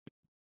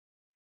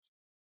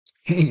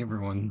Hey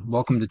everyone,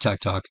 welcome to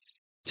Tech Talk.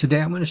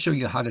 Today I'm going to show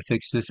you how to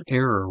fix this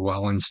error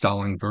while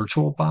installing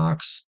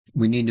VirtualBox.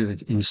 We need to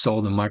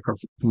install the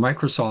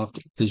Microsoft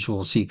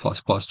Visual C++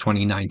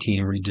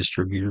 2019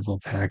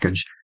 redistributable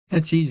package.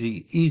 It's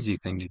easy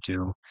thing to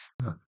do.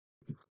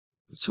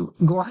 So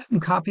go ahead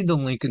and copy the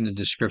link in the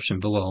description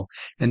below,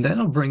 and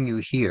that'll bring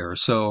you here.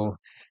 So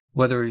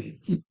whether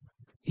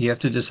you have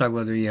to decide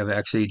whether you have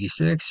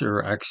x86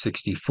 or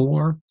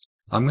x64.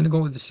 I'm going to go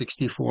with the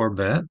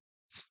 64-bit.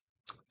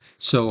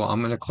 So I'm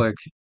going to click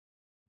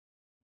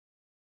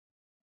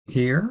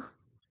here.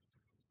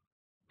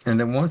 And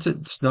then once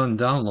it's done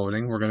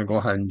downloading, we're going to go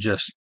ahead and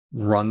just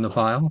run the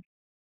file.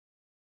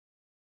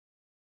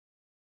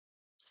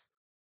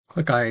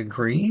 Click I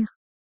agree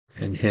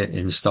and hit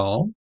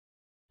install.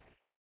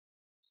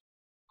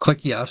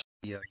 Click yes,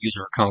 the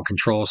user account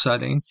control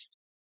setting.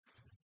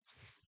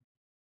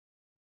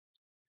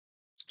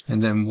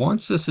 And then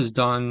once this is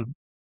done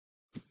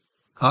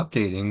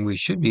updating, we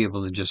should be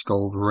able to just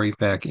go right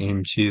back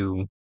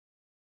into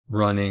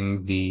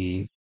running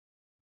the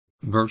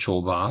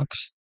VirtualBox.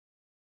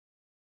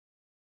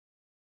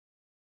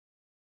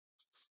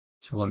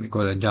 So let me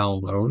go to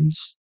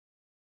downloads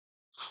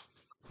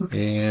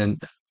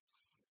and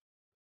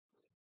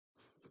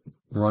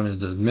run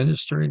as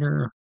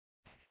administrator.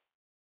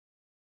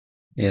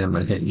 And I'm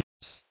going to hit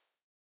yes.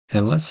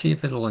 And let's see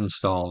if it'll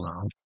install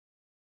now.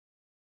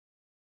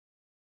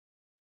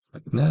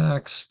 Click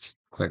next,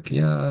 click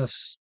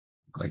yes,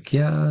 click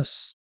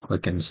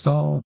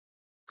install.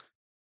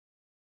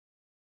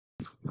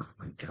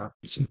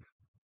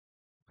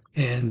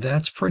 And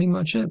that's pretty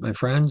much it, my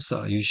friends.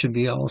 You should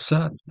be all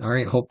set. All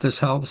right, hope this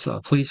helps.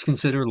 Please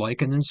consider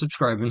liking and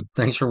subscribing.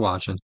 Thanks for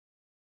watching.